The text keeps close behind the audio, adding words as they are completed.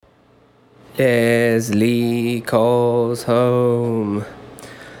Leslie Calls Home.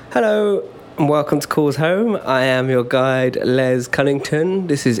 Hello and welcome to Calls Home. I am your guide, Les Cunnington.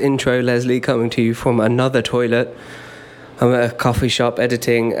 This is Intro Leslie coming to you from another toilet. I'm at a coffee shop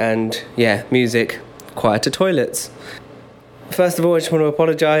editing and, music. Quieter toilets. First of all, I just want to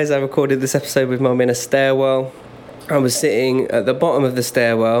apologise. I recorded this episode with Mum in a stairwell. I was sitting at the bottom of the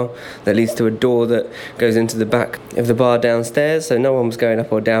stairwell that leads to a door that goes into the back of the bar downstairs, so no one was going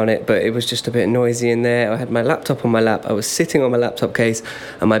up or down it, but it was just a bit noisy in there. I had my laptop on my lap, I was sitting on my laptop case,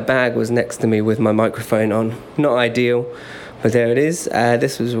 and my bag was next to me with my microphone on. Not ideal, but there it is.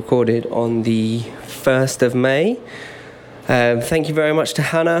 This was recorded on the 1st of May. Thank you very much to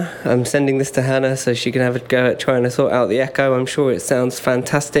Hannah. I'm sending this to Hannah so she can have a go at trying to sort out the echo. I'm sure it sounds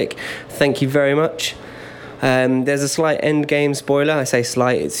fantastic. Thank you very much. There's a slight end game spoiler. I say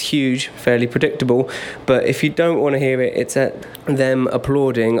slight, it's huge, fairly predictable. But if you don't want to hear it, it's at them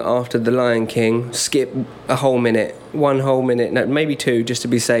applauding after The Lion King. Skip a whole minute, 1 whole minute, no, maybe 2, just to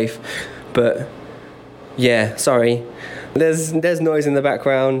be safe. But yeah, sorry. There's noise in the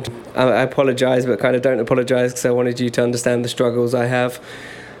background. I apologise, but kind of don't apologise because I wanted you to understand the struggles I have.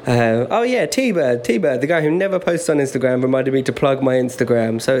 T-Bird, the guy who never posts on Instagram, reminded me to plug my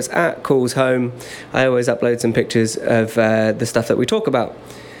Instagram. So it's at Calls Home. I always upload some pictures of the stuff that we talk about.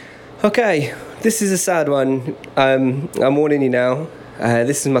 Okay, this is a sad one. I'm warning you now.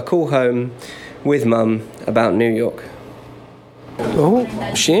 This is my call home with Mum about New York. Oh,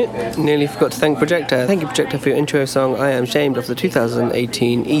 shit. Nearly forgot to thank Projector. Thank you, Projector, for your intro song, I Am Shamed, of the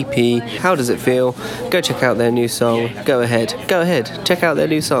 2018 EP, How Does It Feel? Go check out their new song. Go ahead. Check out their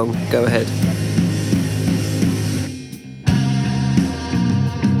new song. Go ahead.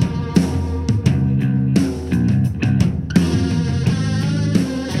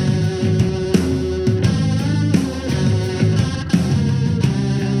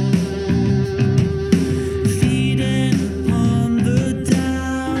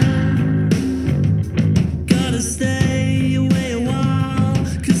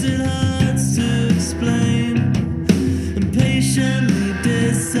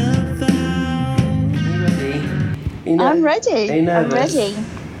 I'm ready.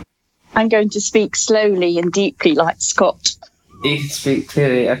 I'm going to speak slowly and deeply like Scott. You can speak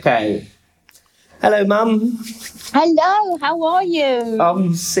clearly, okay. Hello, Mum. Hello, how are you?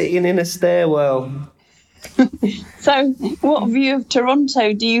 I'm sitting in a stairwell. So, what view of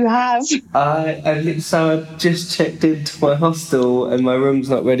Toronto do you have? I just checked into my hostel and my room's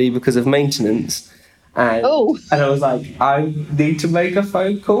not ready because of maintenance. And I was like, I need to make a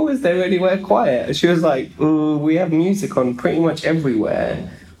phone call. Is there anywhere quiet? And she was like, we have music on pretty much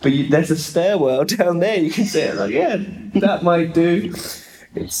everywhere. But there's a stairwell down there. You can see it. Like, yeah, that might do.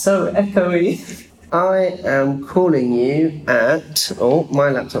 It's so echoey. I am calling you at, my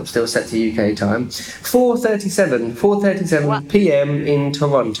laptop's still set to UK time, 4:37 p.m. in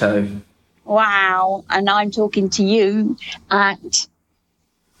Toronto. Wow. And I'm talking to you at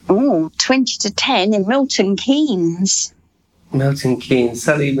 20 to 10 in Milton Keynes. Sunny Milton Keynes.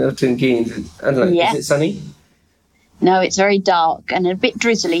 I don't know, Is it sunny? No, it's very dark and a bit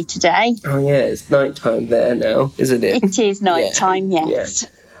drizzly today. Oh yeah, it's night time there now, isn't it? It is night time, yes.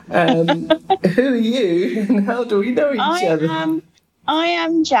 Yeah. Who are you and how do we know each other? I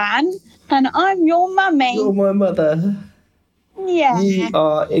am Jan and I'm your mummy. You're my mother. Yeah. You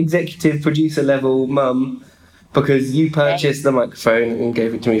are executive producer level mum. Because you purchased the microphone and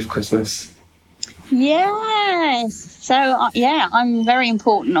gave it to me for Christmas. Yes. So, I'm very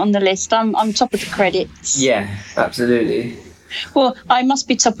important on the list. I'm top of the credits. Yeah, absolutely. Well, I must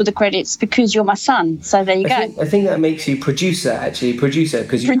be top of the credits because you're my son. So there you go. I think that makes you producer, because you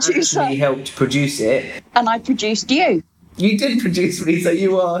actually helped produce it. And I produced you. You did produce me, so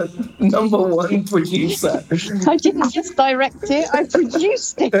you are number one producer. I didn't just direct it, I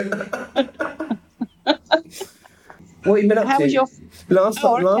produced it. What have you been up to? How was your... Last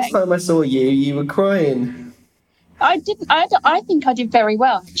time I saw you, you were crying. I think I did very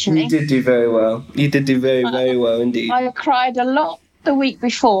well, actually. You did do very well. You did do very, very well indeed. I cried a lot the week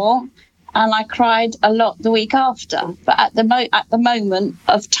before, and I cried a lot the week after. But at the moment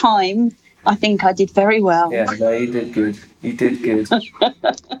of time, I think I did very well. Yeah, no, you did good.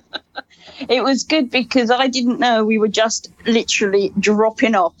 It was good because I didn't know we were just literally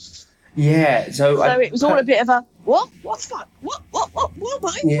dropping off. Yeah, so it was all a bit of a what am I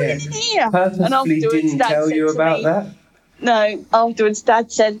putting in here? Purposefully didn't tell you about that. No, afterwards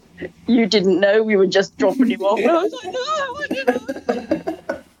Dad said you didn't know we were just dropping him off. And I was like, no, I didn't.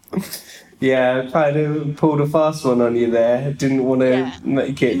 Yeah, I kind of pulled a fast one on you there. Didn't want to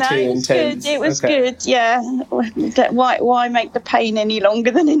make it too intense. Good. It was good. Yeah. Why make the pain any longer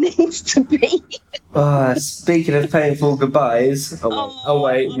than it needs to be? Speaking of painful goodbyes.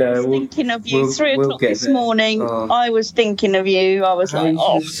 Wait, no. I was thinking of you. 3 o'clock this there. morning. I was thinking of you. I was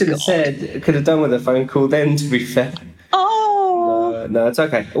you should have said. Could have done with a phone call then. To be fair. No, it's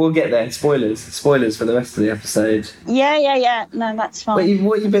okay. We'll get there. Spoilers for the rest of the episode. Yeah. No, that's fine.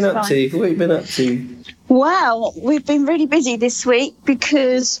 What you been up to? What you been up to? Well, we've been really busy this week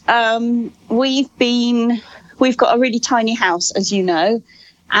because we've got a really tiny house, as you know,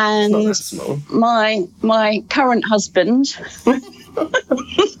 and it's not that small. my current husband,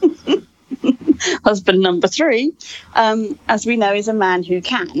 husband number 3, as we know, is a man who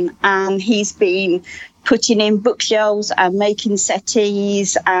can, and he's been putting in bookshelves and making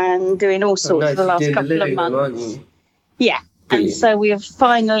settees and doing all sorts for the last couple of months. Yeah. And so we have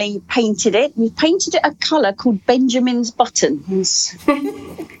finally painted it. We've painted it a colour called Benjamin's Buttons.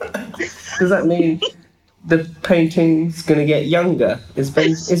 Does that mean the painting's going to get younger? Is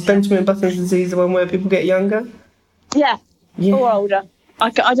Benjamin Buttons disease the one where people get younger? Yeah. Or older.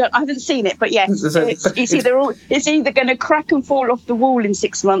 I haven't seen it, but yes, it's either going to crack and fall off the wall in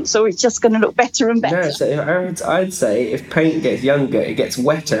 6 months, or it's just going to look better and better. No, so I'd say if paint gets younger, it gets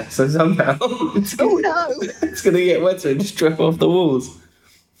wetter. So somehow, it's going to get wetter and just drip off the walls.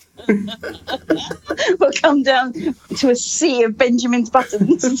 We'll come down to a sea of Benjamin's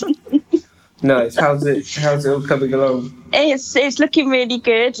Buttons. Nice. How's it all coming along? It's looking really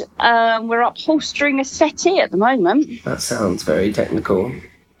good. We're upholstering a settee at the moment. That sounds very technical.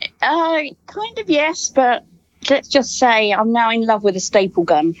 Kind of, yes, but let's just say I'm now in love with a staple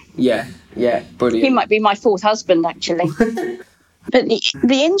gun. Yeah, brilliant. He might be my 4th husband, actually. But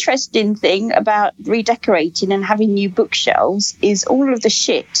the interesting thing about redecorating and having new bookshelves is all of the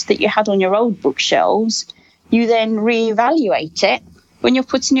shit that you had on your old bookshelves, you then reevaluate it when you're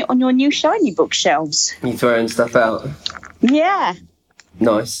putting it on your new shiny bookshelves. You throwing stuff out? Yeah.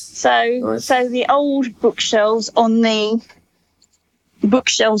 Nice. So the old bookshelves on the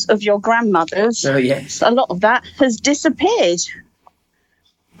bookshelves of your grandmother's, oh yes, a lot of that has disappeared.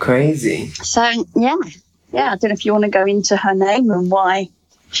 Crazy. So yeah, I don't know if you want to go into her name and why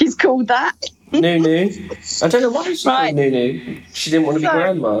she's called that. Nunu. I don't know why she's called Nunu. She didn't want to be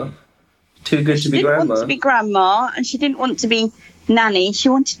grandma. Too good to be grandma. She didn't want to be grandma, and she didn't want to be nanny. She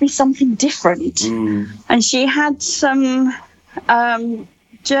wanted to be something different. And she had some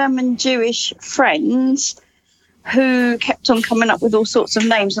German Jewish friends who kept on coming up with all sorts of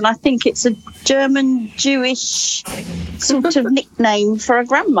names, and I think it's a German Jewish sort of nickname for a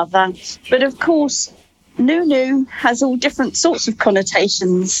grandmother. But of course, Nunu has all different sorts of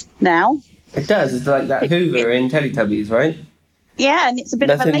connotations now. It does. It's like that Hoover in Teletubbies, right? Yeah, and it's a bit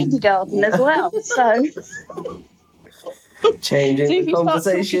of a lady garden as well. So changing the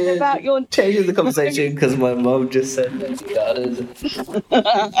conversation. Changing the conversation because my mum just said lady garden.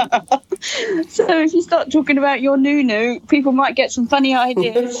 So if you start talking about your Nunu, people might get some funny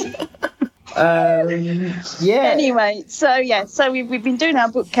ideas. Yeah. Anyway, so we've been doing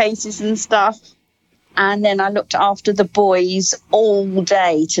our bookcases and stuff, and then I looked after the boys all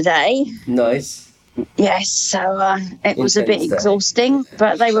day today. Nice. Yes, so it was a bit exhausting,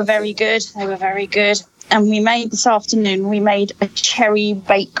 but they were very good. And we made this afternoon, a cherry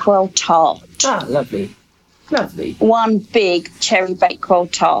Bakewell tart. Ah, lovely. One big cherry Bakewell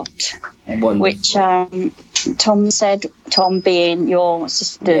tart. Wonderful. Which Tom being your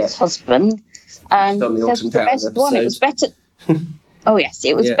sister's husband, said was the best one. It was better. Oh yes,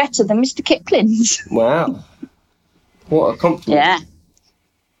 it was better than Mr. Kipling's. Wow. What a compliment. Yeah.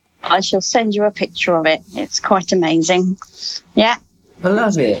 I shall send you a picture of it. It's quite amazing. Yeah. I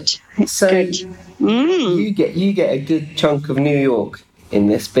love it. It's so good. You get a good chunk of New York in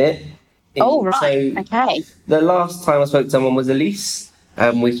this bit. Oh, right. So okay. The last time I spoke to someone was Elise.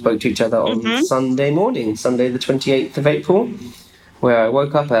 We spoke to each other on Sunday morning, Sunday the 28th of April, where I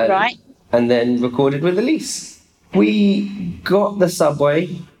woke up early and then recorded with Elise. We got the subway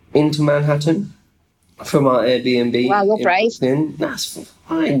into Manhattan from our Airbnb. Wow, you're brave. That's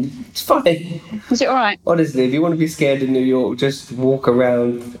fine. It's fine. Was it all right? Honestly, if you want to be scared in New York, just walk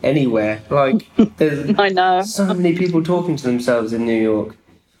around anywhere. Like, there's I know. so many people talking to themselves in New York.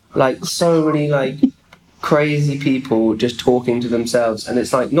 Like, so many, crazy people just talking to themselves. And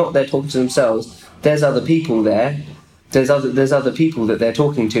it's like, not they're talking to themselves. There's other people there. There's other people that they're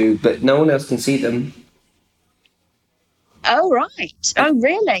talking to, but no one else can see them. Oh, right. Oh,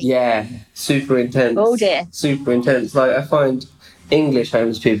 really? Yeah. Super intense. Oh, dear. Super intense. Like, I find English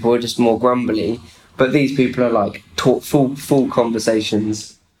homeless people are just more grumbly, but these people are full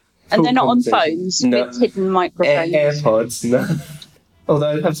conversations. And they're not on conversation. phones No. with hidden microphones. AirPods, no.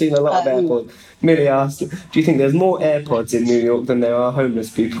 Although I have seen a lot of AirPods. Millie asked, do you think there's more AirPods in New York than there are homeless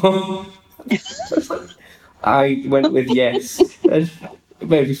people? I went with yes. It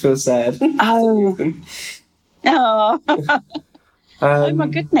made me feel sad. Oh. Oh. Oh my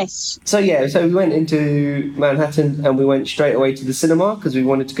Um, goodness. so we went into Manhattan and we went straight away to the cinema because we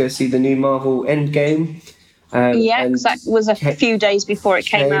wanted to go see the new Marvel Endgame. Yeah, and because that was a few days before it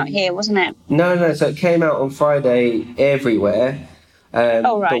came out here, wasn't it? No, so it came out on Friday everywhere. Right.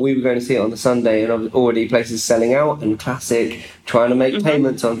 But we were going to see it on the Sunday, and already places selling out. And classic, trying to make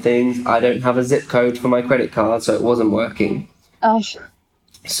payments on things. I don't have a zip code for my credit card, so it wasn't working. Oh,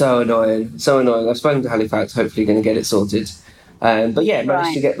 So annoying. I've spoken to Halifax. Hopefully, going to get it sorted. But yeah,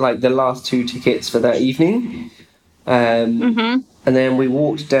 managed to get like the last 2 tickets for that evening. And then we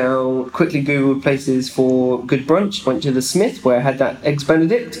walked down, quickly Googled places for good brunch. Went to the Smith where I had that Eggs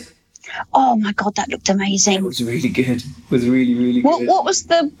Benedict. oh my God, that looked It amazing. was really good. It was really, really good. What was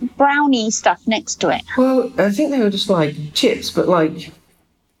the brownie stuff next to it? Well, I think they were just like chips, but like,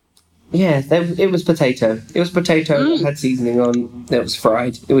 yeah, it was potato. It was potato that had seasoning on. It was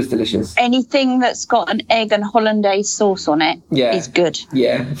fried. It was delicious. Anything that's got an egg and hollandaise sauce on it is good.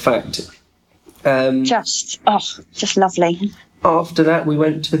 Yeah, fact. Just lovely. After that, we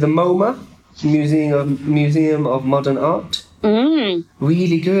went to the MoMA, Museum of Modern Art.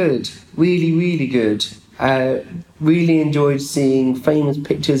 Really good. Really, really good. Really enjoyed seeing famous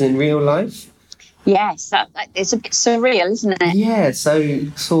pictures in real life. Yes, it's surreal, isn't it? Yeah, so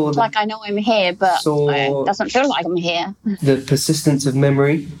saw It's like I know I'm here, but it doesn't feel like I'm here. the persistence of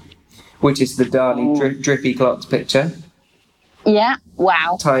memory, which is the darling drippy clocks picture. Yeah,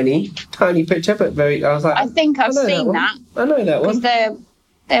 wow. Tiny picture, but very. I was like, I think I've seen that. I know that one. Because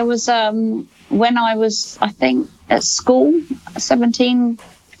there was when I was, I think, at school,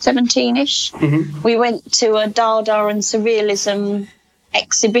 17-ish, we went to a Dada and Surrealism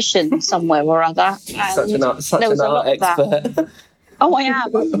exhibition somewhere or other. Such an art expert. Oh, I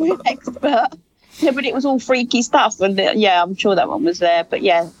am. I'm an expert. Yeah, but it was all freaky stuff, and yeah, I'm sure that one was there. But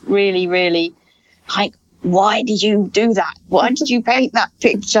yeah, really, really, like, why did you do that? Why did you paint that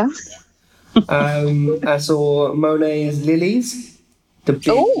picture? I saw Monet's Lilies.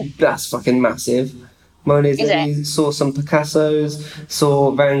 That's fucking massive. Monet's Lilies. Saw some Picassos.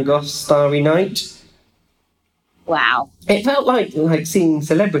 Saw Van Gogh's Starry Night. Wow. It felt like seeing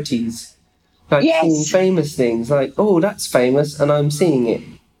celebrities. Seeing famous things. Like, oh, that's famous, and I'm seeing it.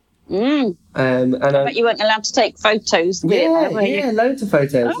 I bet you weren't allowed to take photos with it, were you? Yeah, loads of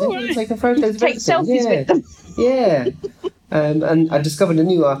photos. Taking photos. Take selfies with them. Yeah. And I discovered a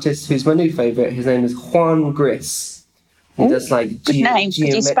new artist who's my new favourite. His name is Juan Gris. He does like good name,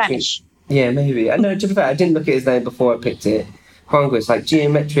 because he's Spanish. Yeah, maybe. I know. To be fair, I didn't look at his name before I picked it. Juan Gris, like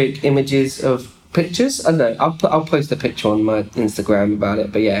geometric images of pictures. I don't know. I'll post a picture on my Instagram about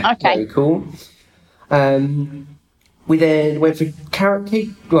it. But yeah, very cool. We then went for carrot cake.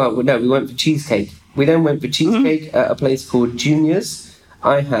 Well, no, we went for cheesecake. We then went for cheesecake at a place called Junior's.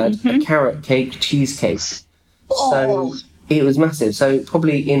 I had a carrot cake cheesecake. So it was massive. So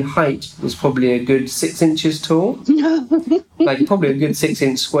probably in height was probably a good 6 inches tall. Like probably a good 6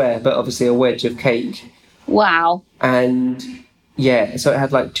 inch square, but obviously a wedge of cake. Wow. And yeah, so it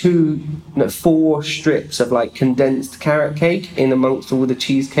had like 4 strips of like condensed carrot cake in amongst all the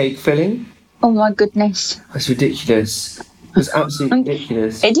cheesecake filling. Oh my goodness. That's ridiculous. It was absolutely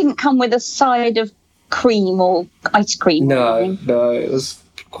ridiculous. It didn't come with a side of cream or ice cream. No, it was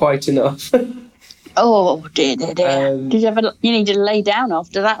quite enough. Oh dear. You need to lay down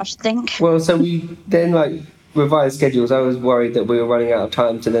after that, I should think. Well, so we then revised schedules. I was worried that we were running out of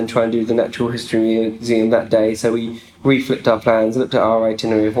time to then try and do the Natural History Museum that day, so we reflipped our plans, looked at our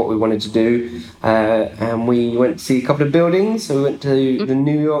itinerary of what we wanted to do, and we went to see a couple of buildings. So we went to the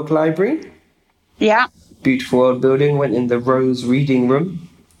New York Library. Yeah. Beautiful old building. Went in the Rose Reading Room.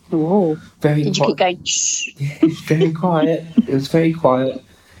 Oh. Very Did you keep going? Shh. Yeah, it was very quiet. It was very quiet.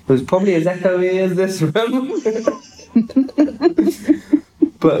 It was probably as echoey as this room.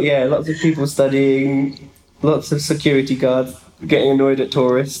 But yeah, lots of people studying, lots of security guards getting annoyed at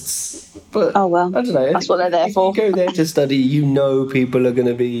tourists. But oh well, I don't know. That's what they're there for. If you go there to study, you know people are going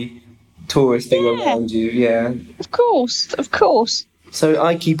to be touristing around you. Yeah. Of course. So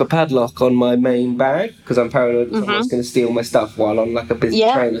I keep a padlock on my main bag because I'm paranoid someone's going to steal my stuff while on like a busy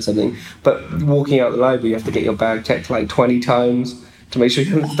train or something. But walking out the library, you have to get your bag checked like 20 times to make sure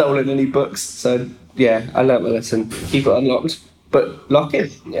you haven't stolen any books. So yeah, I learnt my lesson. Keep it unlocked, but lock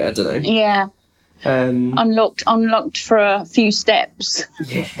it. Yeah, I don't know. Yeah. Unlocked for a few steps.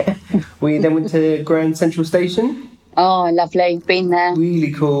 Yeah. We then went to Grand Central Station. Oh, lovely. Been there.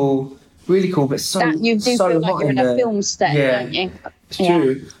 Really cool, but so You do so feel like hot you're in there. a film set, don't you? It's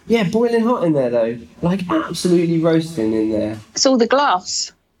true. Yeah, boiling hot in there though. Like absolutely roasting in there. It's all the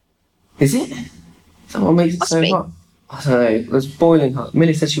glass. Is it? Is that what makes it Must so be. hot? I don't know. It was boiling hot.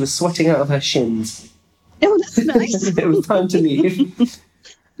 Millie said she was sweating out of her shins. Oh, that's nice. It was time to leave.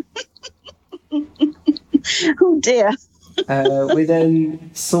 Oh, dear. We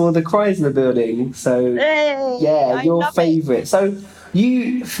then saw the Chrysler building. So, Hey, I your love it. favourite. So,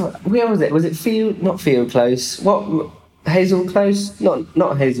 where was it? Was it not Field Close? What? Hazel Close?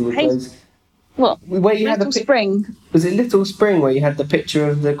 Not Hazelwood Close. What? Where you had Little the Spring. Was it Little Spring where you had the picture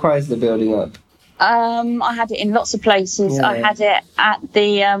of the Chrysler building up? I had it in lots of places. Yeah. I had it at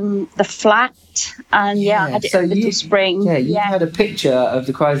the flat, and I had it so at Little Spring. Yeah, you had a picture of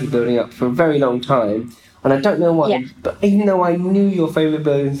the Chrysler building up for a very long time, and I don't know why, Yeah. but even though I knew your favourite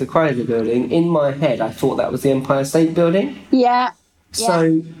building is the Chrysler building, in my head I thought that was the Empire State Building. Yeah.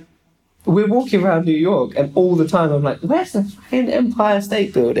 So we're walking around New York, and all the time I'm like, where's the fucking Empire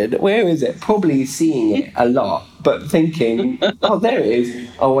State Building? Where is it? Probably seeing it a lot, but thinking, oh, there it is.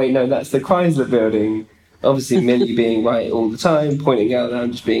 Oh, wait, no, that's the Chrysler Building. Obviously, Millie being right all the time, pointing out that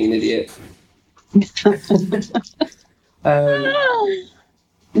I'm just being an idiot.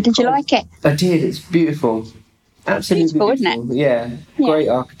 Did you like it? I did, it's beautiful. Absolutely Beautiful, isn't it? Yeah, great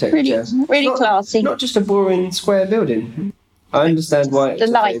architecture. Really It's classy. Not just a boring square building. I understand why it's The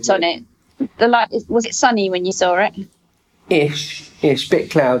light on it. The light, was it sunny when you saw it? Ish,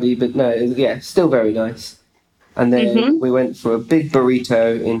 bit cloudy, but no, still very nice. And then we went for a big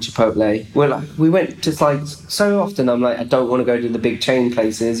burrito in Chipotle. We went to so often I'm like, I don't want to go to the big chain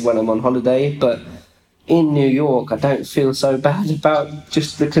places when I'm on holiday, but in New York I don't feel so bad about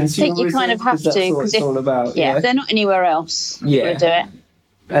just the consumerism. I think you kind of have to, that's what it's all about. Yeah, if they're not anywhere else, we'll do it.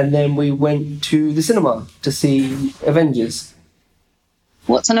 And then we went to the cinema to see Avengers.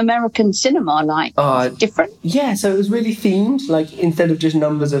 What's an American cinema like? Different? Yeah, so it was really themed. Like, instead of just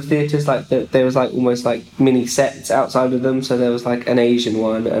numbers of theatres, there was almost mini sets outside of them. So there was an Asian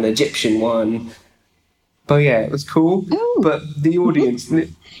one, an Egyptian one. But yeah, it was cool. Ooh. But the audience,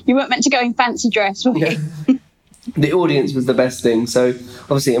 You weren't meant to go in fancy dress, were you? the audience was the best thing. So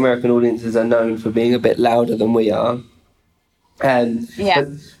obviously, American audiences are known for being a bit louder than we are.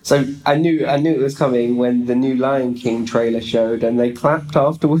 So I knew it was coming when the new Lion King trailer showed, and they clapped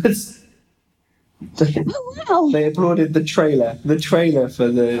afterwards. Oh, wow. They applauded the trailer for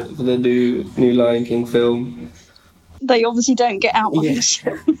the new Lion King film. They obviously don't get out on Yeah. this.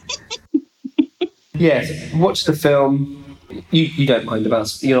 Yes, watch the film. You don't mind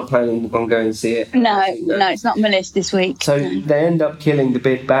about. You're not planning on going to see it. No, it's not on my list this week. So they end up killing the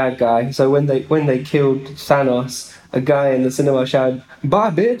big bad guy. So when they killed Thanos, a guy in the cinema shouted,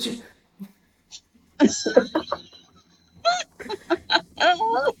 "Bye, bitch!"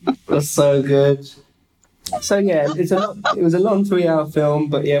 That's so good. So yeah, it was a long 3-hour film,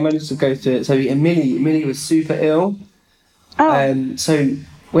 but yeah, I managed to go through it. So Millie was super ill. Oh. So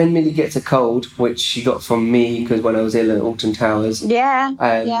when Millie gets a cold, which she got from me because when I was ill at Alton Towers.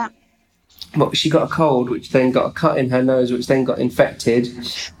 Yeah. Well, she got a cold, which then got a cut in her nose, which then got infected,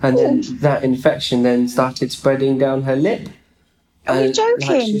 and then that infection then started spreading down her lip. Are you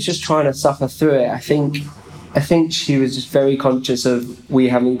joking? She was just trying to suffer through it. I think she was just very conscious of we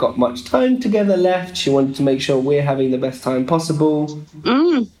haven't got much time together left. She wanted to make sure we're having the best time possible.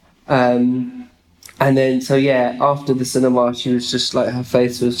 And then, so yeah, after the cinema, she was just her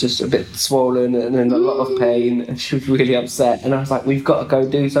face was just a bit swollen and in a lot of pain, and she was really upset. And I was like, we've got to go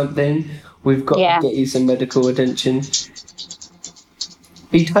do something. We've got to get you some medical attention.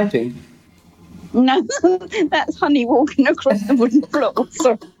 Are you typing? No, that's Honey walking across the wooden floor.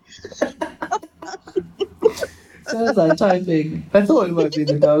 Sorry. Sounds like typing. I thought it might be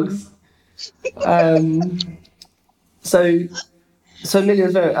the dogs. So Millie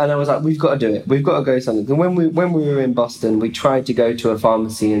was very, and I was like, we've got to do it. We've got to go something. And when we were in Boston, we tried to go to a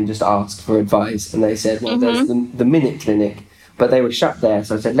pharmacy and just ask for advice, and they said, well, there's the Minute Clinic, but they were shut there.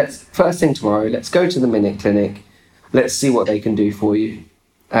 So I said, first thing tomorrow, let's go to the Minute Clinic. Let's see what they can do for you.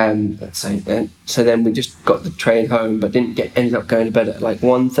 So then we just got the train home, but ended up going to bed at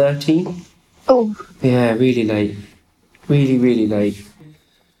 1:30. Oh. Yeah, really late. Really, really late.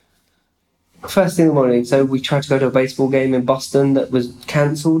 First thing in the morning, so we tried to go to a baseball game in Boston that was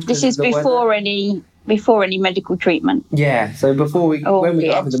cancelled. This is before any medical treatment. Yeah, so when we got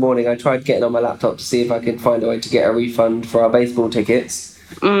up in the morning, I tried getting on my laptop to see if I could find a way to get a refund for our baseball tickets.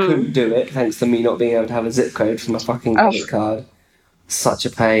 Couldn't do it, thanks to me not being able to have a zip code for my fucking credit card. Such a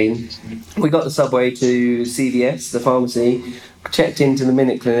pain. We got the subway to CVS, the pharmacy, checked into the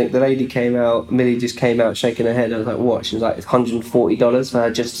Minute Clinic. The lady came out, Millie just came out shaking her head. I was like, what? She was like, it's $140 for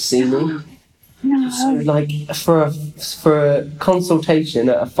her just to see me. No. So, like, for a consultation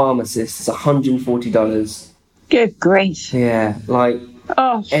at a pharmacist, it's $140. Good grief. Yeah, like,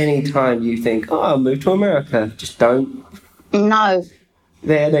 Oh, any time you think, I'll move to America, just don't. no.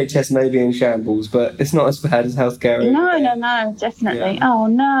 The NHS may be in shambles, but it's not as bad as healthcare. No, definitely. Yeah. Oh,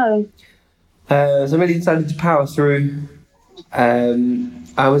 no. So I really decided to power through. I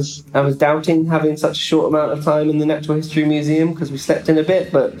was doubting having such a short amount of time in the Natural History Museum because we slept in a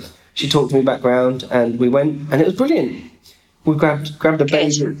bit, but she talked me back round and we went, and it was brilliant. We grabbed a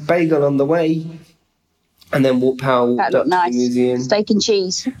bagel on the way, and then walked That up looked to nice. the museum. Steak and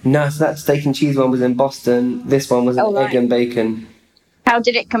cheese. No, so that steak and cheese one was in Boston. This one was an egg and bacon. How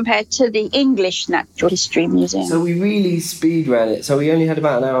did it compare to the English Natural History Museum? So we really speed ran it. So we only had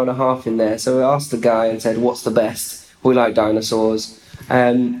about an hour and a half in there. So we asked the guy and said, what's the best? We like dinosaurs.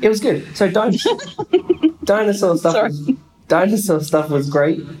 It was good. So dinosaur stuff was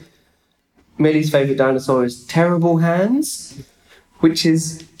great. Millie's favourite dinosaur is Terrible Hands, which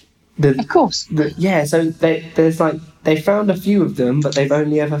is Of course. so they found a few of them, but they've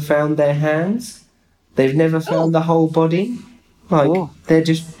only ever found their hands. They've never found the whole body. They're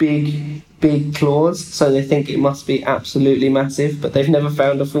just big claws, so they think it must be absolutely massive, but they've never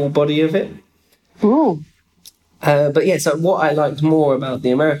found a full body of it. Ooh. But yeah, so what I liked more about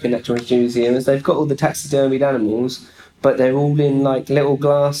the American Natural History Museum is they've got all the taxidermied animals, but they're all in like little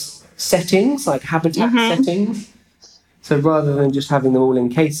glass settings, like habitat settings. So rather than just having them all in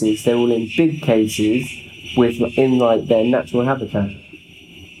cases, they're all in big cases in like their natural habitat.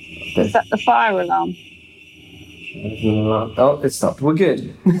 Is that the fire alarm? Oh, it stopped. We're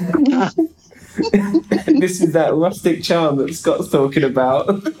good. This is that rustic charm that Scott's talking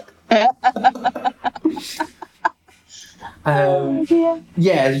about. Yeah,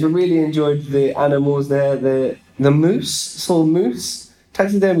 I really enjoyed the animals there. The moose, saw moose,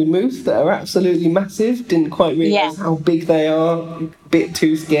 taxidermy moose that are absolutely massive. Didn't quite realise how big they are. Bit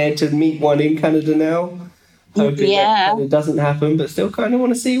too scared to meet one in Canada now. Hoping that kind of doesn't happen, but still kind of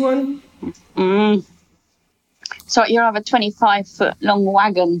want to see one. So you'll have a 25-foot long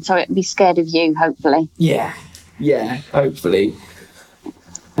wagon, so it'll be scared of you, hopefully. Yeah, hopefully.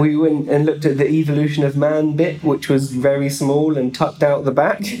 We went and looked at the evolution of man bit, which was very small and tucked out the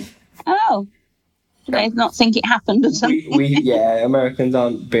back. Oh. Do they not think it happened or something? Americans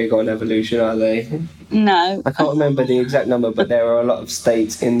aren't big on evolution, are they? No. I can't remember the exact number, but there are a lot of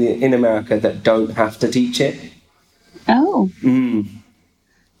states in America that don't have to teach it. Oh.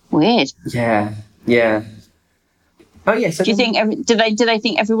 Weird. Yeah. Oh yeah. So do you think? Do they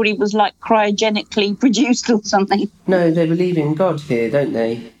think everybody was like cryogenically produced or something? No, they believe in God here, don't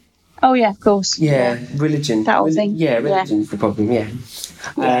they? Oh yeah, of course. Yeah, religion. That whole thing. Yeah, religion's the problem. Yeah.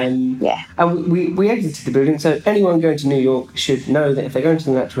 And we exited the building, so anyone going to New York should know that if they're going to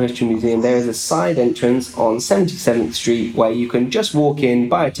the Natural History Museum, there is a side entrance on 77th Street where you can just walk in,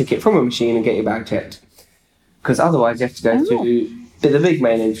 buy a ticket from a machine, and get your bag checked. Because otherwise, you have to go to the big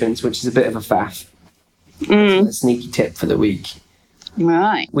main entrance, which is a bit of a faff. A sneaky tip for the week.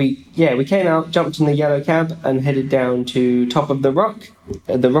 Right. We came out, jumped in the yellow cab, and headed down to top of the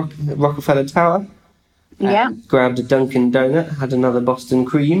Rockefeller Tower. Yeah. Grabbed a Dunkin' Donut, had another Boston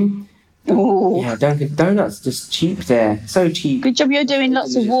cream. Ooh. Yeah, Dunkin' Donuts just cheap there, so cheap. Good job you're doing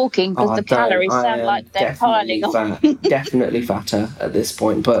lots of walking because the calories sound like they're piling on. Definitely fatter at this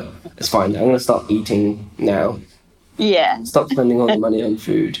point, but it's fine. I'm going to start eating now. Yeah. Stop spending all the money on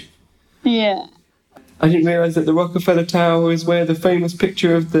food. Yeah. I didn't realise that the Rockefeller Tower is where the famous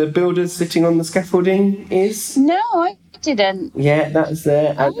picture of the builders sitting on the scaffolding is. No, I didn't. Yeah, that's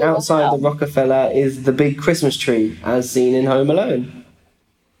there. And outside the Rockefeller is the big Christmas tree, as seen in Home Alone.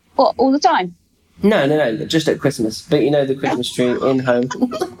 What, all the time? No, just at Christmas. But you know the Christmas tree in Home.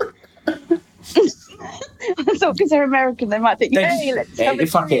 I thought because they're American, they might think, hey, let's have a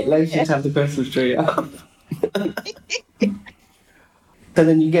fuck it, let's just have the Christmas tree up. So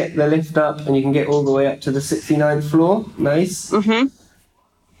then you get the lift up and you can get all the way up to the 69th floor. Nice.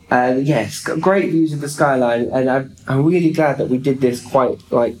 Yes, got great views of the skyline, and I'm really glad that we did this quite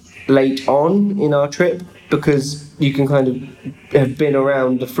late on in our trip, because you can kind of have been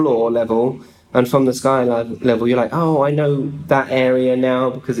around the floor level, and from the skyline level you're like, oh, I know that area now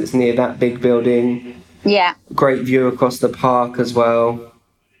because it's near that big building. Yeah. Great view across the park as well.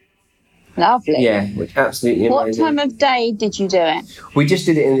 Lovely. Yeah, absolutely amazing. What time of day did you do it? We just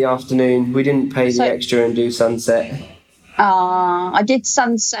did it in the afternoon. We didn't pay the extra and do sunset. I did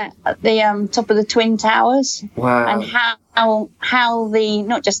sunset at the top of the Twin Towers. Wow. And how how the,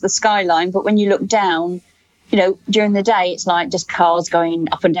 not just the skyline, but when you look down, you know, during the day it's like just cars going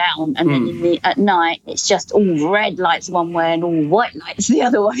up and down, and then at night it's just all red lights one way and all white lights the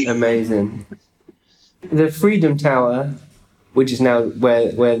other way. Amazing. The Freedom Tower, which is now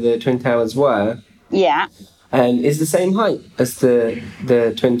where the Twin Towers were, is the same height as the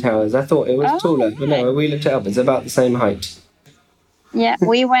Twin Towers. I thought it was taller, but no, we looked it up. It's about the same height. Yeah,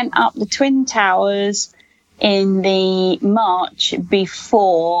 we went up the Twin Towers in the March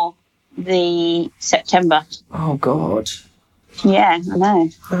before the September. Oh, God. Yeah, I know.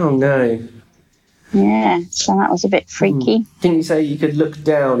 Oh, no. Yeah, so that was a bit freaky. Didn't you say you could look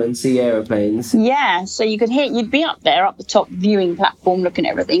down and see aeroplanes? Yeah, so you'd be up there, up the top viewing platform, looking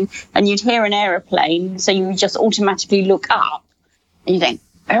at everything, and you'd hear an aeroplane, so you would just automatically look up, and you think,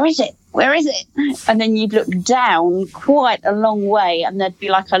 where is it? Where is it? And then you'd look down quite a long way, and there'd be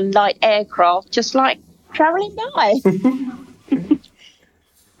like a light aircraft just like travelling by.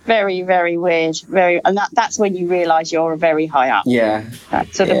 Very, very weird. And that's when you realise you're very high up. Yeah.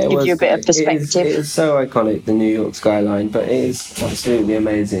 That sort of gives you a bit of perspective. It is so iconic, the New York skyline, but it is absolutely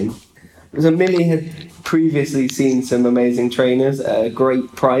amazing. So Millie had previously seen some amazing trainers at a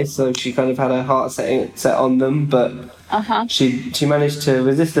great price, so she kind of had her heart set on them, but she managed to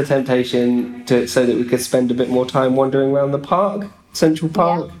resist the temptation so that we could spend a bit more time wandering around the park, Central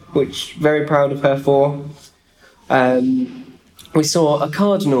Park, which very proud of her for. We saw a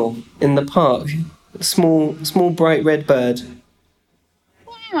cardinal in the park, a small bright red bird.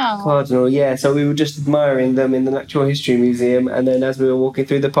 Wow. Cardinal, yeah. So we were just admiring them in the Natural History Museum, and then as we were walking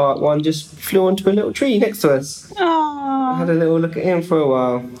through the park, one just flew onto a little tree next to us. Aww. I had a little look at him for a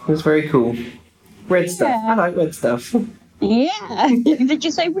while. It was very cool. Red stuff. I like red stuff. Yeah. Did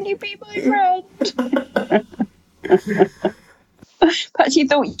you say, will you be my friend? Perhaps you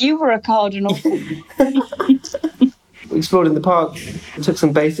thought you were a cardinal. We explored in the park, took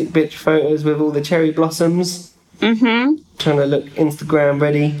some basic bitch photos with all the cherry blossoms. Trying to look Instagram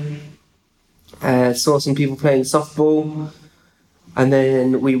ready. Saw some people playing softball. And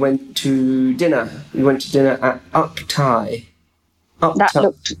then we went to dinner. We went to dinner at Uptai. That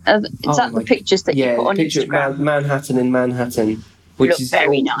looked... is that the pictures that you put on Instagram? Manhattan in Manhattan. Which looked is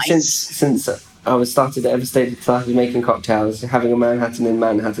very nice. Since I started making cocktails, having a Manhattan in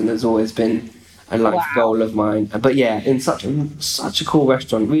Manhattan has always been a life goal of mine. But yeah, in such a cool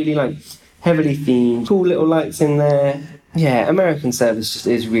restaurant, really like heavily themed, cool little lights in there. Yeah, American service just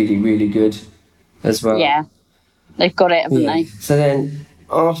is really, really good as well. Yeah, they've got it, haven't they? So then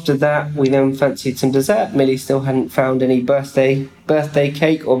after that, we then fancied some dessert. Millie still hadn't found any birthday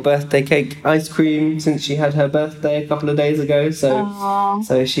cake or birthday cake ice cream since she had her birthday a couple of days ago.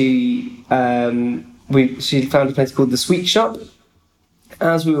 So she found a place called the Sweet Shop.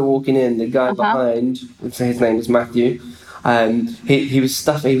 As we were walking in, the guy behind, his name was Matthew, he was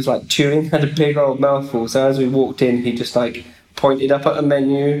like chewing, had a big old mouthful. So as we walked in, he just like pointed up at a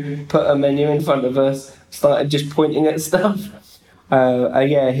menu, put a menu in front of us, started just pointing at stuff. We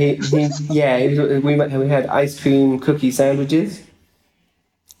had ice cream cookie sandwiches.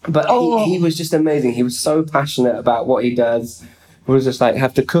 But he was just amazing. He was so passionate about what he does. It was just like,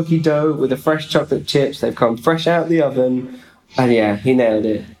 have the cookie dough with the fresh chocolate chips. They've come fresh out of the oven. And yeah, he nailed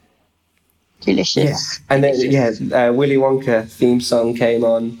it. Delicious. Yeah. And then, Willy Wonka theme song came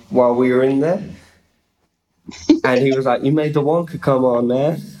on while we were in there. And he was like, you made the Wonka come on,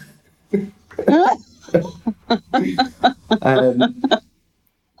 man.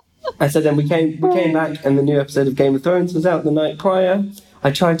 And so then we came back, and the new episode of Game of Thrones was out the night prior.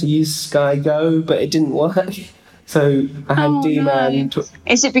 I tried to use Sky Go, but it didn't work. So I had D-Man... No.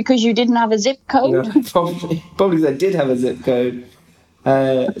 Is it because you didn't have a zip code? No, probably because I did have a zip code.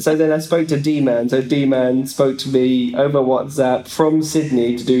 So then I spoke to D-Man. So D-Man spoke to me over WhatsApp from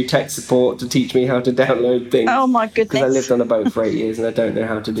Sydney to do tech support to teach me how to download things. Oh my goodness. Because I lived on a boat for 8 years and I don't know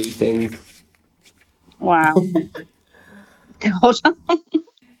how to do things. Wow. God.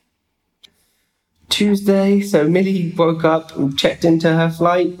 Tuesday, so Millie woke up and checked into her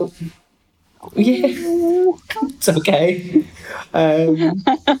flight. Yeah, it's okay.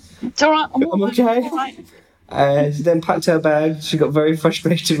 It's all right. I'm okay. All right. She then packed her bag. She got very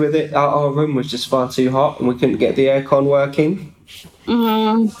frustrated with it. Our room was just far too hot and we couldn't get the aircon working.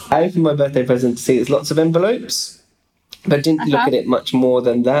 I opened my birthday present to see there's lots of envelopes, but didn't look at it much more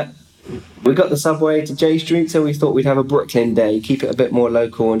than that. We got the subway to J Street, so we thought we'd have a Brooklyn day, keep it a bit more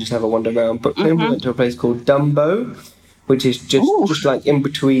local and just have a wander around Brooklyn. We went to a place called Dumbo, which is just like in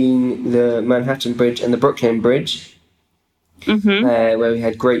between the Manhattan Bridge and the Brooklyn Bridge, where we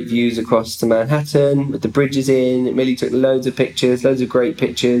had great views across to Manhattan with the bridges in. Millie took loads of great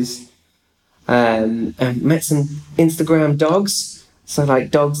pictures. and met some Instagram dogs. So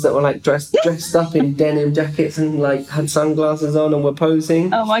like dogs that were like dressed up in denim jackets and like had sunglasses on and were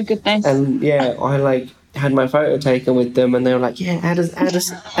posing. Oh my goodness. And yeah, I like had my photo taken with them, and they were like, "Yeah, add us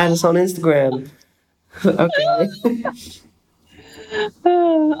on Instagram." Okay.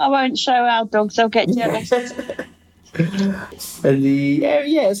 I won't show our dogs, they'll get jealous. And the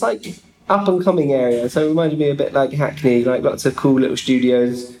area, it's like up and coming area, so it reminded me a bit like Hackney, like lots of cool little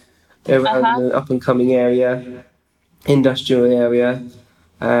studios around the up and coming area, industrial area.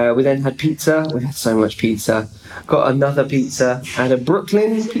 We then had pizza. We had so much pizza. Got another pizza. Had a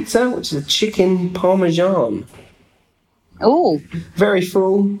Brooklyn pizza, which is a chicken parmesan. Oh, Very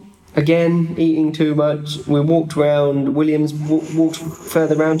full. Again, eating too much. We walked round walked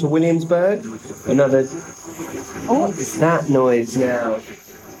further round to Williamsburg. Another. What is that noise now?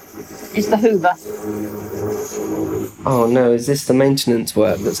 it's the Hoover. Oh no, is this the maintenance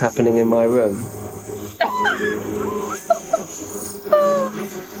work that's happening in my room?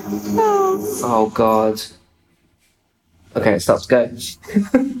 Oh god. Okay, it stops, go.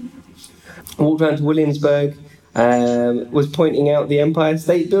 Walked around to Williamsburg, was pointing out the Empire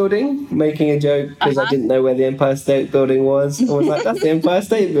State Building, making a joke because I didn't know where the Empire State Building was. I was like, that's the Empire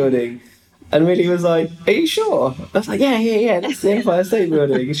State Building. And Millie was like, are you sure? I was like, yeah, that's the Empire State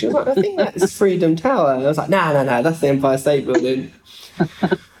Building. And she was like, I think that's Freedom Tower. And I was like, no, that's the Empire State Building.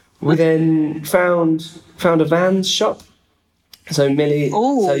 We then found a Vans shop. So Millie,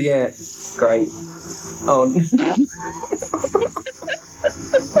 Ooh. so yeah, great. Oh,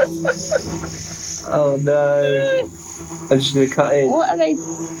 oh no. I'm just going to cut in. What are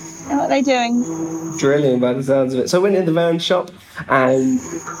they doing? Drilling by the sounds of it. So I went in the van shop and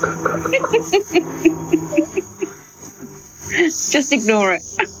Just ignore it.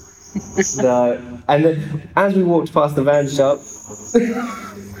 no. And then as we walked past the van shop,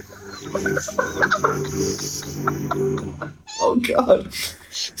 oh god.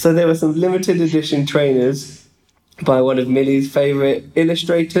 So there were some limited edition trainers by one of Millie's favourite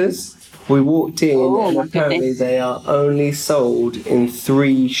illustrators. We walked in and my apparently goodness. they are only sold in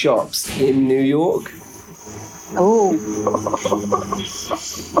 3 shops in New York. Oh,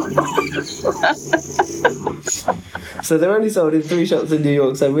 So they're only sold in 3 shops in New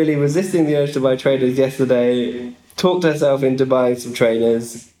York. So really resisting the urge to buy trainers yesterday, talked herself into buying some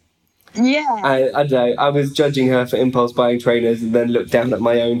trainers. yeah. I don't know, I was judging her for impulse buying trainers and then looked down at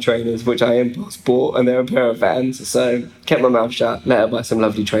my own trainers, which I impulse bought, and they're a pair of Vans. So kept my mouth shut, let her buy some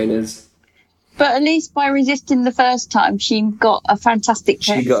lovely trainers. But at least by resisting the first time, she got a fantastic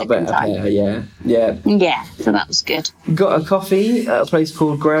pair She the got a second better time. pair, yeah. Yeah, so that was good. Got a coffee at a place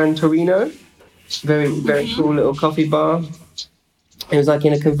called Gran Torino. Very, very cool little coffee bar. It was like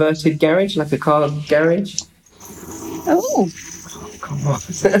in a converted garage, like a car garage. Oh, Come on.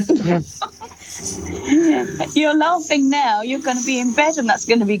 you're laughing now. You're going to be in bed and that's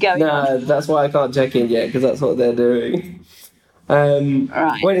going to be going on. No, that's why I can't check in yet, because that's what they're doing.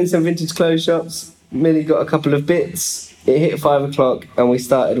 Right. Went in some vintage clothes shops. Millie got a couple of bits. It hit 5 o'clock and we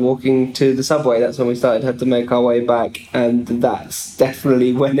started walking to the subway. That's when we had to make our way back, and that's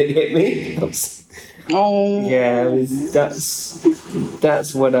definitely when it hit me. Oh, Yeah,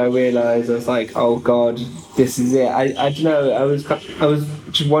 that's when I realised. I was like, oh god, this is it. I don't know, I was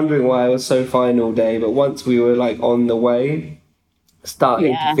just wondering why I was so fine all day, but once we were like on the way,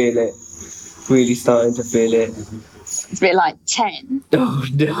 starting Yeah. to feel it, really starting to feel it. it's a bit like 10, Oh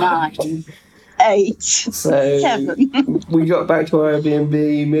no. 9, 8, So 7. we got back to our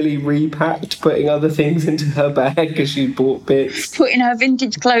Airbnb. Millie repacked, putting other things into her bag because she bought bits. Putting her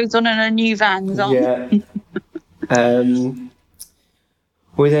vintage clothes on and her new Vans on. Yeah.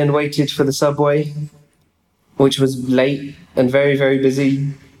 We then waited for the subway, which was late and very, very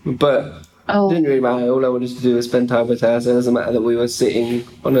busy, but Oh, didn't really matter. All I wanted to do was spend time with her, so it doesn't matter that we were sitting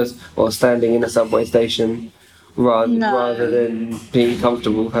on standing in a subway station rather than being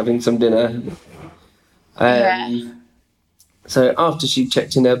comfortable having some dinner. Yeah. So after she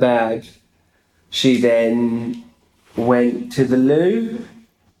checked in her bag, she then went to the loo.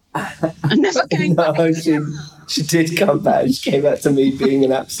 I never came back. No, she did come back. She came back to me being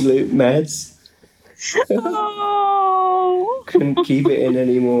an absolute mess. Oh. Couldn't keep it in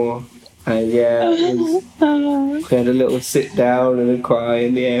anymore. And yeah, we had a little sit down and a cry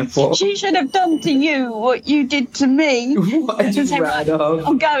in the airport. She should have done to you what you did to me. What? I just Say, ran right, off.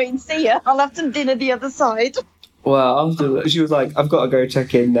 I'm going, see ya. I'll have some dinner the other side. Well, after she was like, I've got to go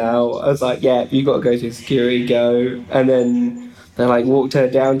check in now. I was like, yeah, you got to go to security, go. And then they like walked her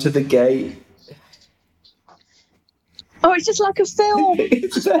down to the gate. Oh, it's just like a film.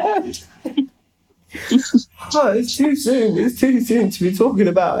 It's bad. Oh, it's too soon. It's too soon to be talking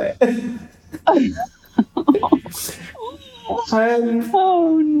about it.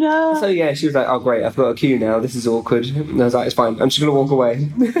 Oh no. So yeah, she was like, "Oh great, I've got a queue now. This is awkward." And I was like, "It's fine. I'm just gonna walk away.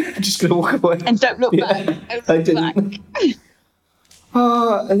 I'm just gonna walk away." And don't look back. Don't I look didn't. back.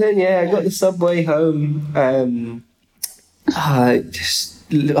 Oh, and then I got the subway home. I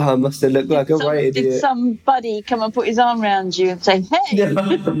must have looked like a right idiot. Did somebody come and put his arm around you and say, "Hey"?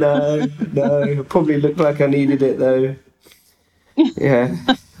 No. Probably looked like I needed it though. Yeah,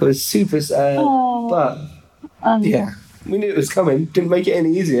 it was super sad, but yeah, we knew it was coming. Didn't make it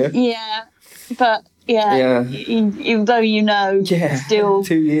any easier. Yeah, but even though still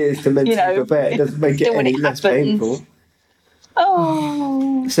 2 years to mentally prepare, it doesn't make it any less painful.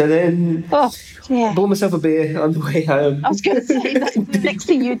 Oh. So then, bought myself a beer on the way home. I was going to say that the next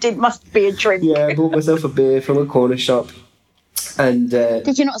thing you did must be a drink. Yeah, I bought myself a beer from a corner shop. And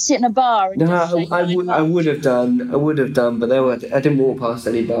did you not sit in a bar? And I would have done, but I didn't walk past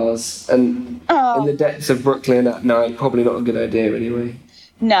any bars, and in the depths of Brooklyn at night, probably not a good idea anyway.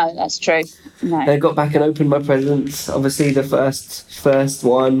 No, that's true. No. I got back and opened my presents. Obviously, the first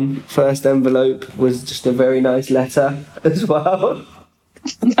envelope was just a very nice letter as well.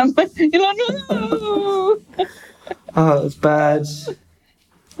 You're like, no. Oh, it was bad.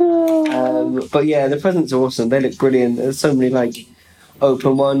 But yeah, the presents are awesome. They look brilliant. There's so many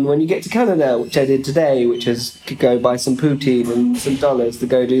open one when you get to Canada, which I did today, which is to go buy some poutine and some dollars to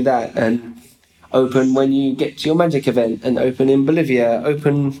go do that, and open when you get to your magic event, and open in Bolivia,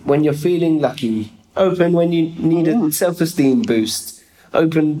 open when you're feeling lucky, open when you need a self-esteem boost,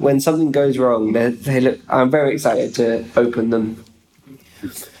 open when something goes wrong. They look. I'm very excited to open them.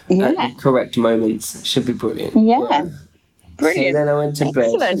 At the correct moments. Should be brilliant. Yeah. Brilliant. So then I went to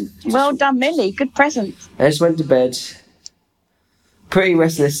bed. Excellent. Well done, Millie. Good present. I just went to bed. Pretty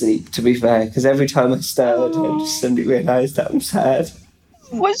restless sleep, to be fair, because every time I stirred, I just suddenly realised that I'm sad.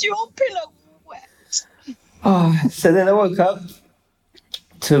 Was your pillow wet? So then I woke up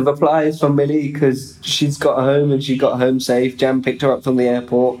to replies from Millie, because she's got home and she got home safe. Jan picked her up from the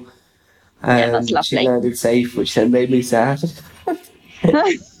airport. And that's lovely. She landed safe, which then made me sad.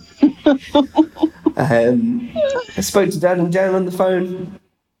 I spoke to Dad and Jan on the phone,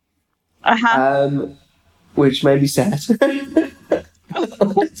 which made me sad.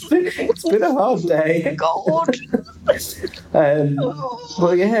 It's been a hard day. God.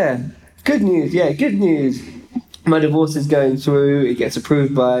 Well, yeah, good news. Yeah, good news. My divorce is going through. It gets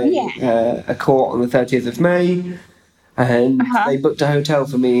approved by a court on the 30th of May, and they booked a hotel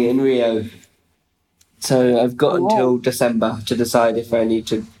for me in Rio. So I've got until December to decide if I need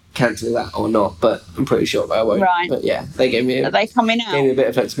to cancel that or not, but I'm pretty sure that I won't. Right. But yeah, they gave me Are they coming out? Gave me a bit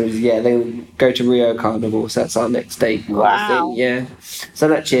of flexibility. Yeah, they go to Rio Carnival, so that's our next date. Wow. Yeah. So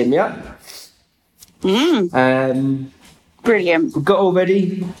that cheered me up. Brilliant. Got all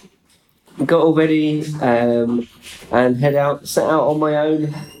ready, and set out on my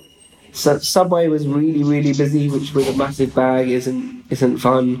own. So Subway was really, really busy, which with a massive bag isn't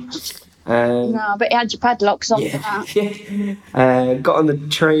fun. No, but you had your padlocks on for that. Got on the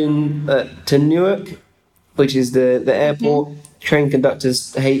train to Newark, which is the airport. Train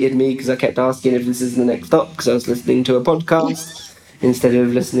conductors hated me because I kept asking if this is the next stop, because I was listening to a podcast instead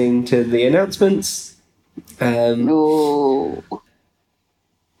of listening to the announcements. I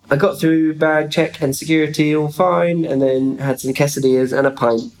got through bag check and security all fine, and then had some quesadillas and a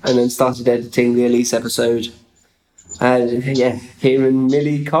pint, and then started editing the Elise episode. And hearing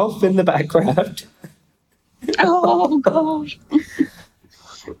Millie cough in the background. Oh, God.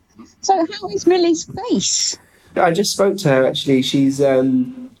 So how is Millie's face? I just spoke to her, actually. She's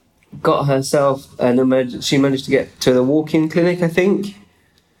got herself she managed to get to the walk-in clinic, I think.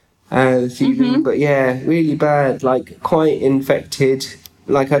 This evening. But yeah, really bad, quite infected.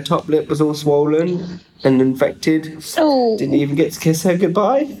 Her top lip was all swollen and infected. Oh. Didn't even get to kiss her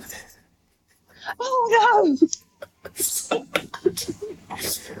goodbye. Oh, no. It's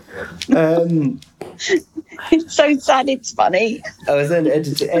so sad it's funny. I was then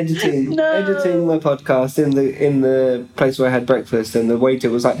editing my podcast in the place where I had breakfast, and the waiter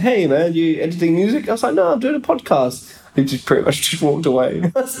was like, "Hey man, you editing music?" I was like, "No, I'm doing a podcast." He just pretty much just walked away.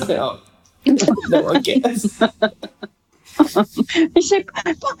 I was like, "Oh, no, I guess." He said,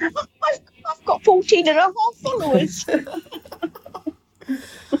 I've got 14 and a half followers.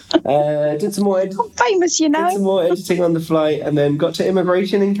 Did some more I'm famous, Did some more editing on the flight, and then got to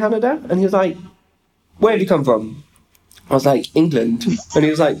immigration in Canada, and he was like, "Where have you come from?" I was like, "England." And he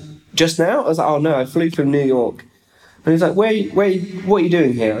was like, "Just now?" I was like, "Oh no, I flew from New York." And he was like, what are you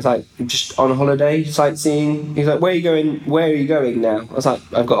doing here?" I was like, "I'm just on holiday, sightseeing." He's like, Where are you going now?" I was like,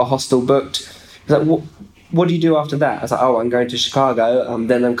 "I've got a hostel booked." He's like, what do you do after that? I was like, oh, I'm going to Chicago,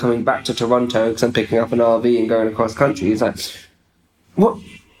 then I'm coming back to Toronto because I'm picking up an RV and going across country. He's like, what?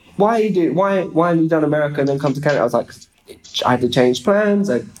 Why have you done America and then come to Canada? I was like, I had to change plans.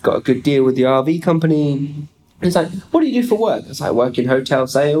 I got a good deal with the RV company. He's like, what do you do for work? I was like, I work in hotel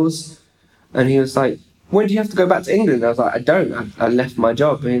sales. And he was like, when do you have to go back to England? I was like, I don't. I left my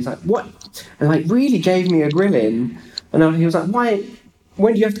job. And he's like, what? And like really gave me a grilling. And he was like, why?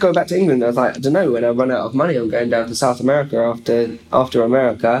 When do you have to go back to England? I was like, I don't know. When I run out of money, I'm going down to South America after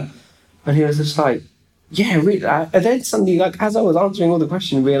America. And he was just like, yeah, really. And then suddenly, like, as I was answering all the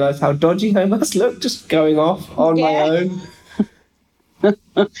questions, I realised how dodgy I must look just going off on my own.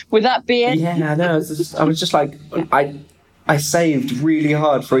 With that beard? Yeah, I know. I was just like, I saved really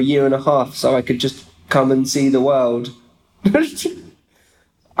hard for a year and a half so I could just come and see the world.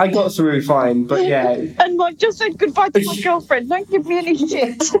 I got through fine, but yeah. And Mike just said goodbye to my girlfriend. Don't give me any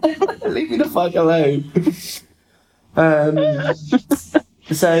shit. Leave me the fuck alone.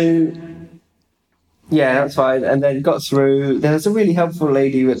 So, yeah, that's fine. And then got through. There was a really helpful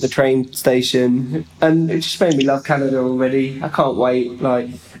lady at the train station, and it just made me love Canada already. I can't wait. Like,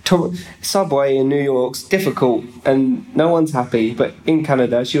 subway in New York's difficult, and no one's happy. But in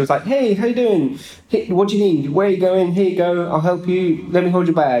Canada, she was like, "Hey, how you doing? Hey, what do you need? Where are you going? Here you go. I'll help you. Let me hold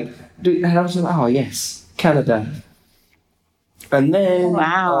your bag." And I was like, "Oh yes, Canada." And then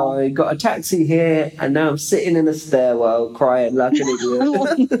I got a taxi here, and now I'm sitting in a stairwell crying like an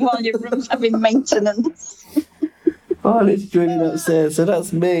idiot. While your room's having maintenance. Oh, it's drilling upstairs, so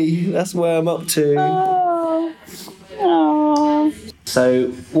that's me. That's where I'm up to. Oh. So,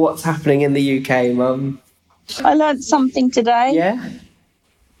 what's happening in the UK, Mum? I learnt something today. Yeah?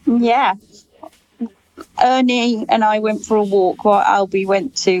 Yeah. Ernie and I went for a walk while Albie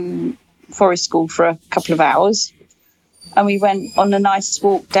went to forest school for a couple of hours. And we went on a nice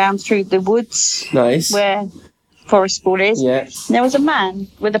walk down through the woods. Nice. Where forest school is. Yeah. There was a man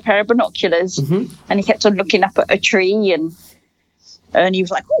with a pair of binoculars. Mm-hmm. And he kept on looking up at a tree, and Ernie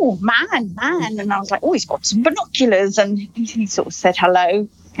was like, "Oh, man." And I was like, "Oh, he's got some binoculars." And he sort of said hello.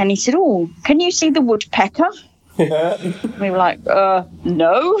 And he said, "Oh, can you see the woodpecker?" We were like,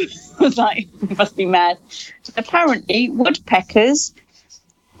 no. I was like, you must be mad. Apparently, woodpeckers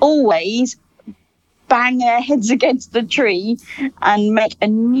always bang their heads against the tree and make a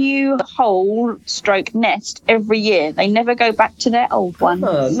new hole/nest every year. They never go back to their old one.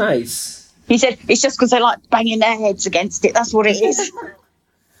 Oh, nice. He said it's just because they like banging their heads against it. That's what it is.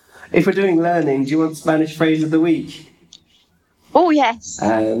 If we're doing learning, do you want Spanish phrase of the week? Oh, yes.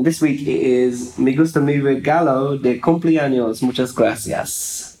 This week it is "Me gusta mi regalo de cumpleaños. Muchas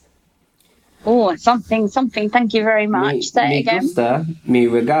gracias." Oh, something. Thank you very much. Say it again. Me gusta mi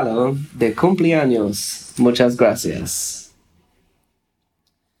regalo de cumpleaños. Muchas gracias.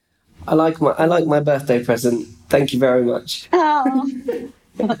 I like my birthday present. Thank you very much. Oh.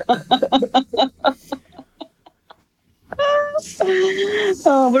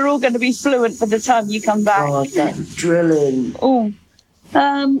 Oh, we're all going to be fluent by the time you come back. Oh, that's drilling. Oh,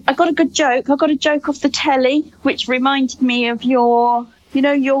 I got a good joke. I got a joke off the telly, which reminded me of your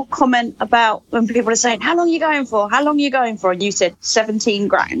comment about when people are saying, "How long are you going for? How long are you going for?" And you said 17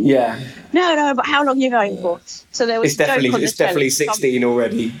 grand. Yeah. No, but how long are you going for? So there was It's definitely 16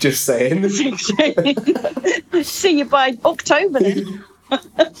 already. Just saying. See you by October then.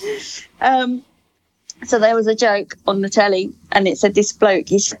 So there was a joke on the telly, and it said this bloke,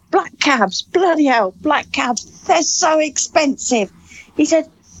 he said, "Black cabs, bloody hell, black cabs, they're so expensive." He said,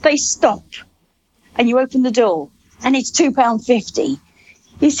 "They stop, and you open the door, and it's £2.50.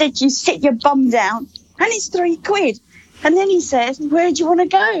 He said, "You sit your bum down, and it's £3. And then he says, "Where do you want to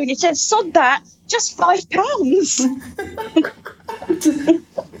go?" And he said, "Sod that, just £5.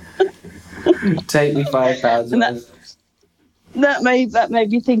 Take me £5. That made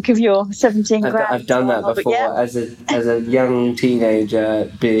me think of your 17 grand. I've done that before, yeah. as a young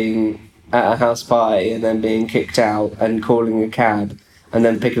teenager, being at a house party and then being kicked out and calling a cab and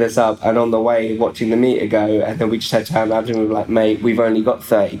then picking us up, and on the way watching the meter go, and then we just had to hand out and we were like, "Mate, we've only got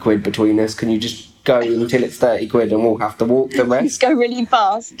 30 quid between us. Can you just go until it's 30 quid and we'll have to walk the rest?" Just go really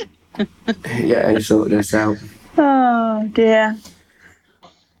fast. Yeah, and sorted us out. Oh dear.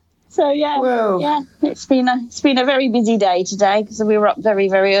 So yeah, it's been a very busy day today because we were up very,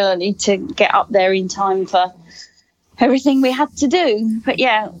 very early to get up there in time for everything we had to do. But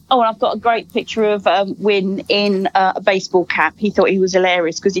yeah, and I've got a great picture of Win in a baseball cap. He thought he was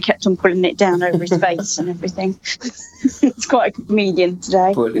hilarious because he kept on pulling it down over his face and everything. It's quite a comedian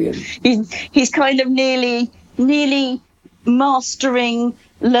today. Brilliant. He's kind of nearly mastering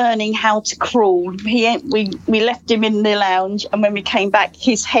learning how to crawl. We left him in the lounge, and when we came back,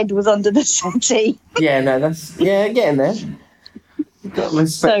 his head was under the settee. Yeah, no, that's getting there.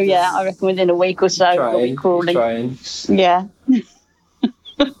 So yeah, I reckon within a week or so he'll be crawling. Yeah.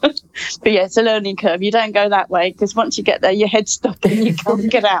 But yeah, it's a learning curve. You don't go that way because once you get there, your head's stuck and you can't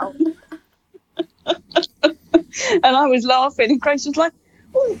get out. And I was laughing, and Grace was like,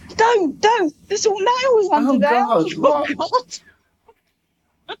 "Oh, don't! There's all nails under there." Oh God!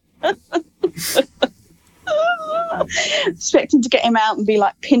 Expecting to get him out and be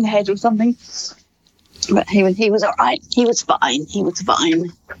like Pinhead or something, but he was all right. He was fine.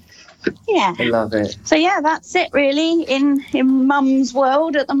 Yeah. I love it. So yeah, that's it really in Mum's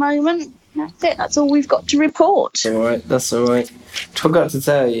world at the moment. That's it. That's all we've got to report. That's all right. Forgot to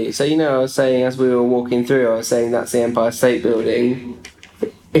tell you. So I was saying as we were walking through, I was saying that's the Empire State Building.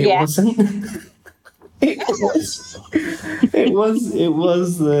 It wasn't. It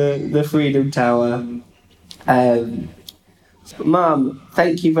was the Freedom Tower. Mum,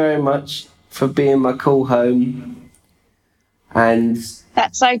 thank you very much for being my call home. And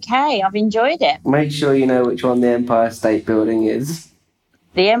that's okay. I've enjoyed it. Make sure you know which one the Empire State Building is.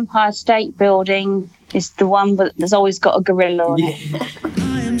 The Empire State Building is the one that's always got a gorilla on it.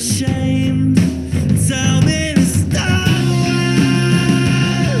 I am